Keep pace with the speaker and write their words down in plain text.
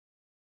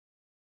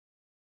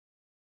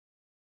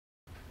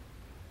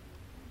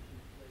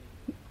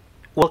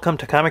Welcome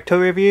to Comic Toy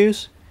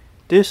Reviews.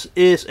 This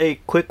is a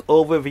quick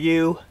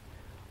overview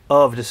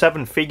of the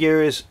 7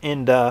 figures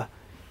in the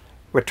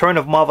Return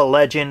of Marvel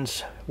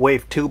Legends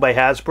Wave 2 by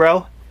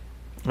Hasbro.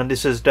 And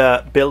this is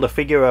the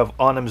Build-A-Figure of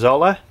Arnim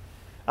Zola.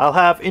 I'll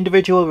have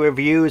individual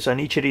reviews on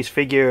each of these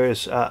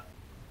figures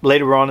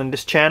later on in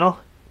this channel.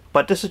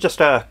 But this is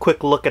just a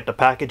quick look at the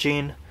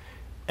packaging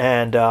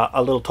and a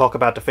little talk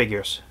about the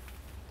figures.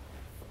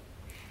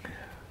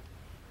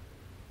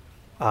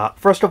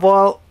 First of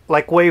all,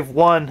 like Wave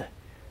 1,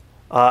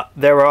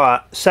 there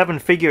are 7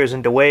 figures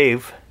in the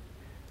wave,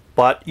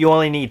 but you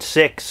only need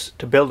 6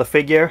 to build a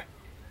figure,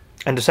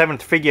 and the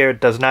 7th figure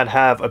does not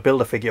have a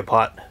Build-A-Figure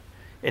part.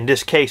 In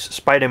this case,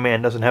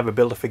 Spider-Man doesn't have a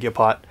Build-A-Figure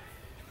part.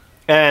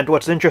 And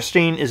what's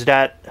interesting is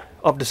that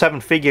of the 7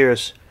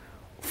 figures,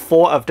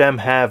 4 of them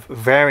have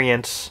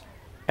variants,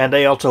 and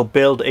they also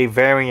build a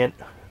variant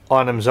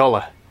Arnim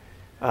Zola,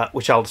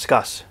 which I'll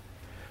discuss.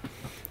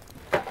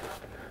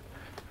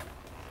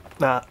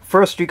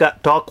 First you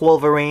got Dark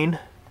Wolverine,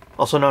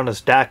 also known as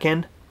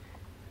Dakin.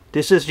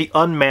 This is the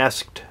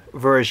unmasked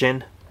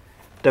version.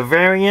 The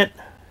variant,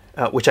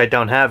 which I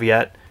don't have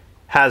yet,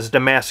 has the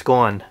mask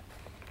on,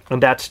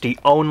 and that's the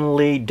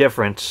only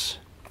difference.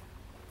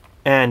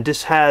 And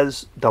this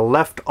has the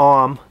left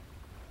arm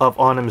of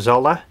Arnim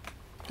Zola.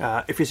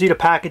 If you see the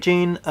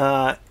packaging,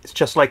 it's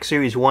just like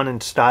Series 1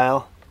 in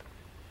style.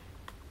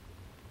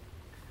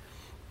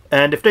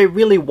 And if they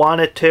really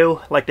wanted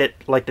to, like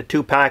the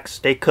 2 packs,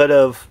 they could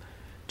have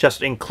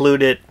just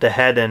included the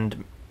head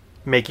and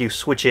make you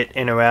switch it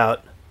in or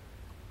out.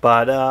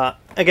 But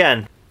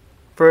again,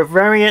 for a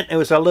variant, it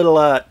was a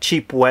little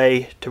cheap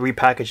way to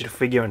repackage the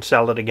figure and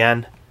sell it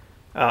again.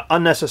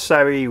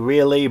 Unnecessary,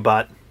 really,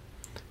 but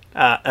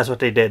that's what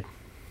they did.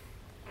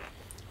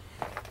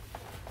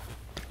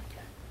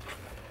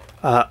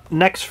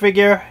 Next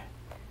figure,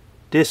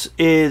 this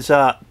is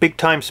Big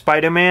Time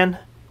Spider-Man.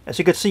 As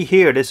you can see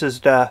here, this is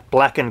the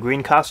black and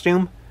green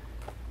costume,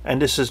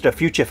 and this is the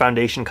Future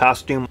Foundation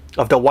costume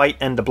of the white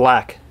and the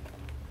black.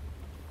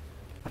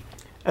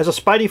 As a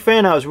Spidey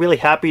fan, I was really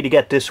happy to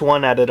get this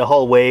one out of the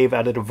whole wave,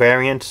 out of the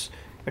variants,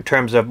 in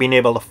terms of being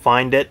able to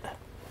find it.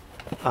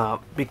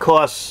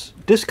 Because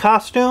this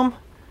costume,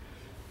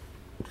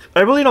 I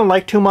really don't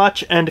like too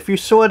much, and if you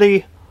saw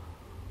the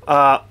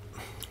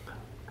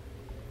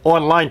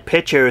online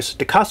pictures,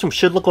 the costume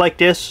should look like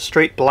this,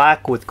 straight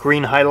black with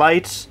green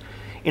highlights.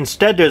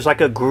 Instead, there's like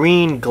a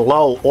green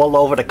glow all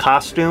over the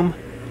costume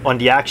on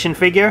the action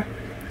figure,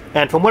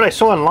 and from what I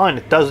saw online,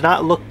 it does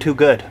not look too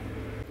good.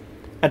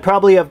 And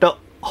probably of the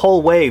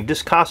whole wave,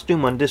 this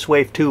costume on this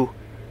wave 2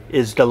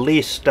 is the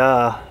least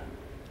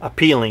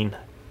appealing.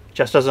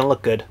 Just doesn't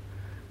look good.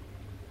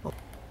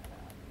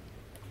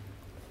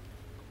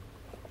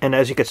 And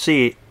as you can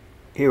see,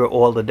 here are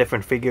all the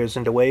different figures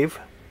in the wave.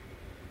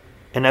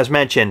 And as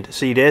mentioned,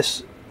 see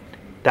this?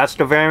 That's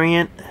the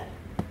variant.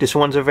 This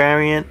one's a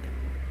variant,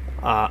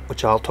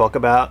 which I'll talk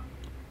about.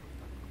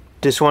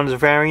 This one's a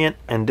variant,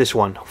 and this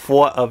one.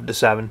 4 of the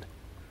 7.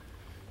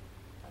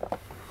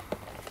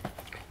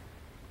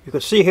 You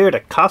can see here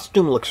the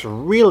costume looks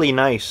really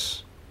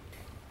nice.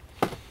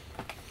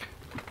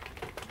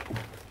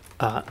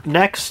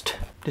 Next,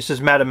 this is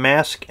Madame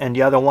Mask, and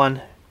the other one,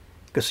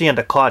 you can see on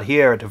the card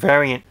here, the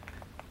variant.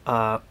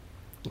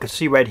 You can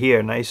see right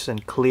here, nice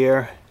and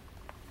clear.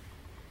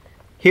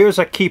 Here's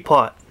a key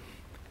part.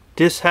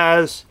 This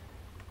has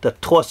the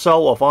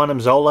torso of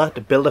Arnim Zola,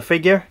 the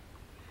Build-A-Figure.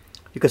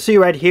 You can see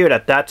right here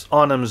that that's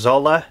Arnim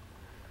Zola.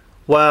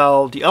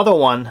 Well, the other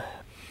one,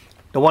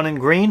 the one in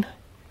green,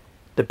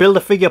 the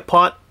Build-A-Figure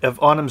part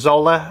of Arnim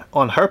Zola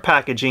on her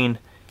packaging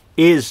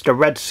is the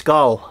Red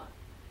Skull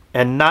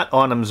and not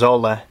Arnim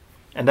Zola.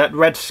 And that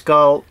Red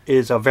Skull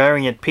is a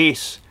variant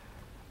piece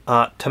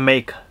to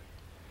make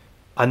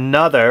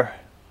another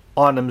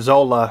Arnim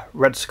Zola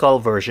Red Skull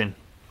version.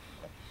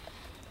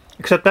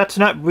 Except that's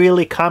not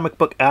really comic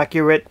book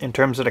accurate in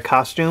terms of the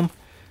costume,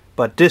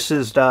 but this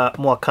is the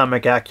more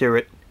comic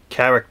accurate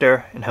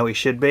character and how he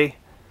should be.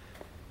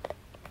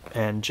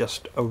 And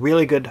just a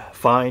really good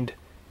find.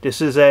 This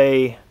is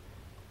a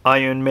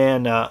Iron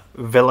Man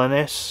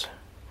villainess.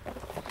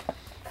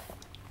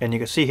 And you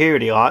can see here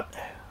the art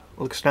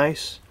looks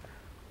nice.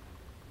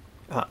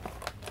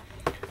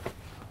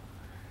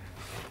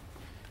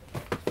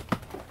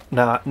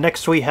 Now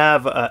next we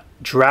have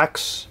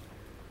Drax.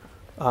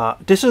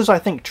 This is, I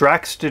think,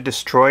 Drax the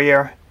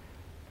Destroyer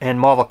in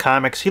Marvel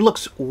Comics. He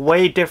looks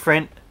way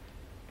different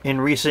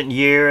in recent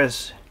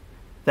years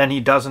than he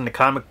does in the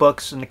comic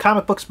books. In the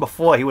comic books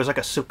before, he was like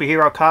a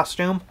superhero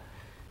costume.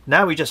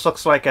 Now he just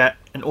looks like an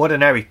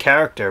ordinary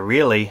character,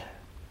 really.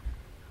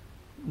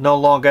 No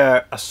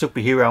longer a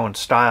superhero in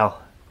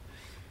style.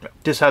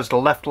 This has the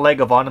left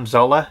leg of Arnim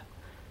Zola.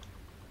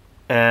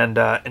 And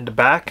in the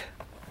back,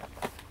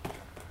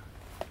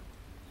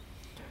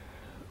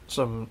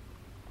 some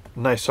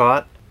nice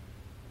art.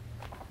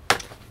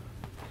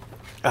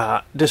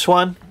 This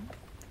one,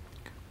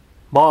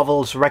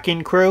 Marvel's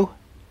Wrecking Crew.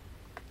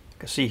 You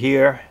can see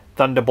here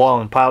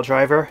Thunderball and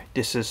Piledriver.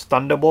 This is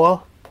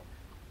Thunderball.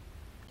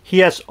 He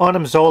has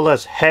Arnim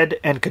Zola's head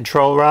and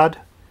control rod.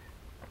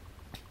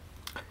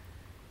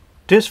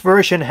 This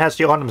version has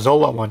the Arnim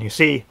Zola one, you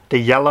see, the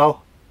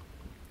yellow.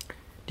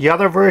 The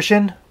other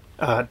version,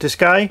 this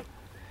guy,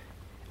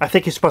 I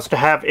think he's supposed to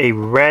have a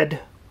red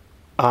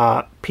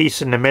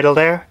piece in the middle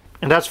there.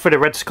 And that's for the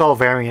Red Skull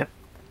variant.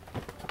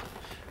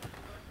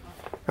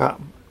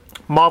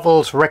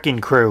 Marvel's Wrecking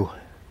Crew.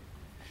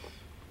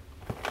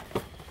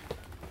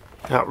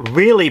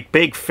 Really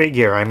big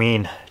figure, I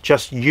mean,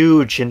 just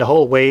huge in the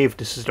whole wave.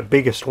 This is the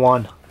biggest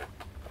one.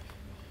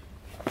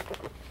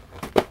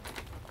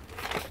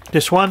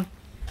 This one,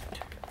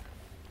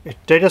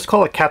 they just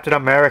call it Captain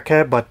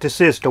America, but this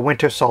is the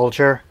Winter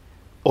Soldier,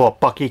 or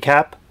Bucky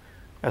Cap,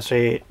 as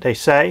they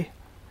say.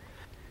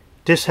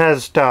 This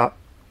has the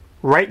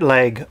right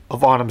leg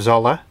of Arnim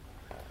Zola.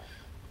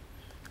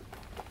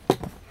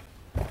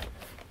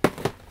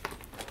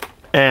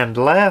 And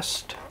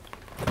last,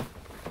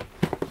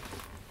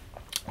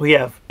 we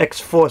have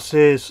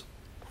X-Force's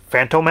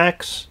Phantom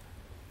X,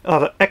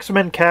 the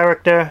X-Men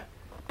character,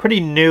 pretty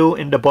new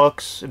in the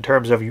books in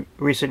terms of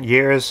recent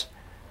years.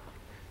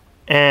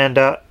 And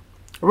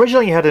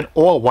originally he had an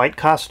all-white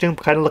costume,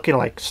 kind of looking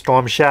like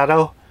Storm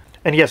Shadow.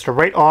 And he has the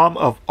right arm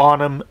of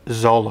Arnim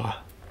Zola.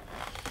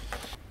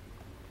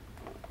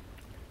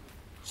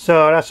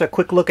 So that's a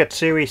quick look at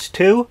Series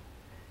 2.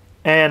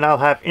 And I'll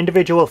have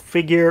individual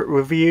figure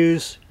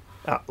reviews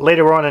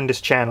later on in this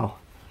channel.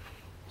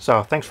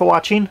 So thanks for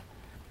watching,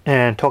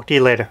 and talk to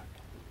you later.